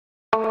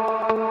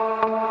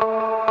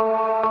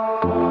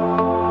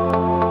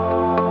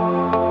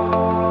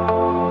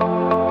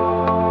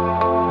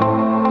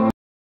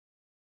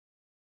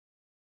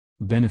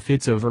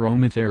benefits of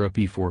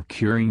aromatherapy for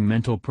curing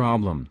mental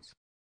problems.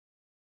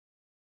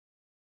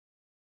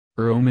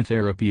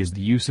 Aromatherapy is the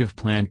use of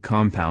plant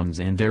compounds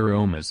and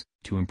aromas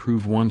to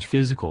improve one's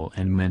physical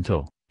and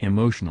mental,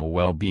 emotional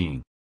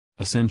well-being.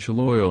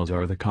 Essential oils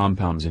are the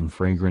compounds in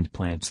fragrant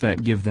plants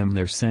that give them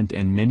their scent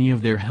and many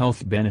of their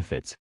health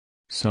benefits.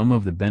 Some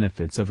of the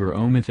benefits of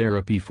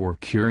aromatherapy for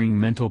curing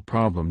mental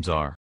problems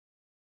are: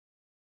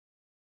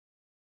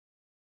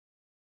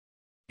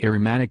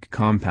 aromatic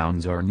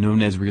compounds are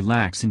known as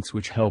relaxants,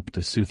 which help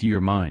to soothe your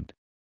mind.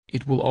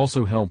 It will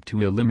also help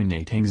to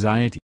eliminate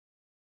anxiety.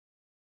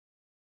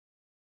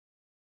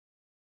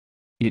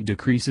 It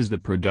decreases the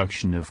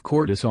production of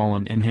cortisol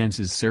and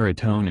enhances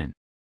serotonin.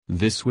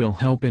 This will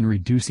help in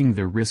reducing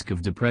the risk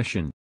of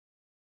depression.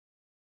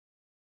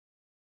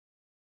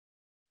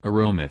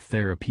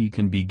 Aromatherapy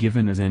can be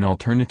given as an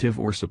alternative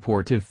or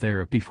supportive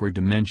therapy for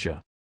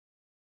dementia.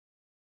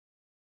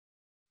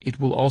 It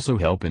will also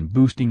help in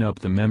boosting up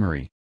the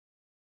memory.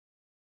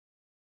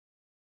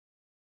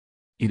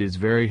 It is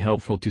very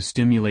helpful to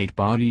stimulate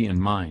body and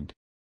mind.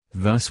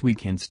 Thus we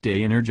can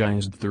stay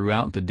energized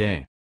throughout the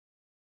day.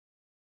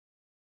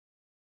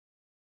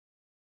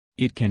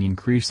 It can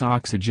increase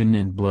oxygen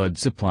and blood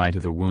supply to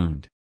the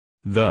wound.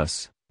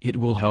 Thus, it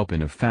will help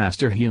in a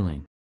faster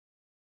healing.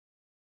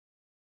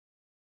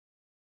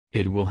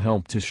 It will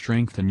help to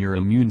strengthen your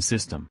immune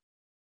system.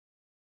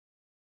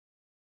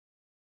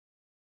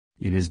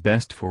 It is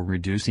best for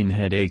reducing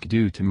headache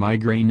due to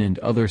migraine and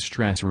other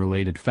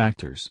stress-related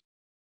factors.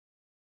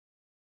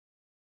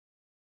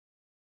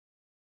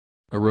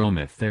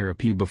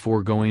 Aromatherapy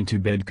before going to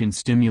bed can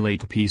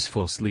stimulate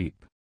peaceful sleep.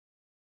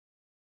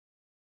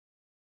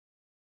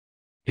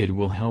 It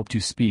will help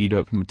to speed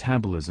up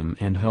metabolism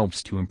and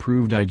helps to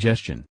improve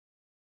digestion.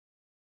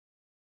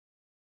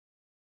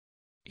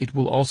 It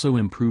will also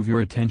improve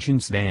your attention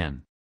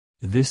span.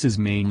 This is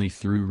mainly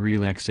through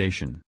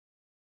relaxation.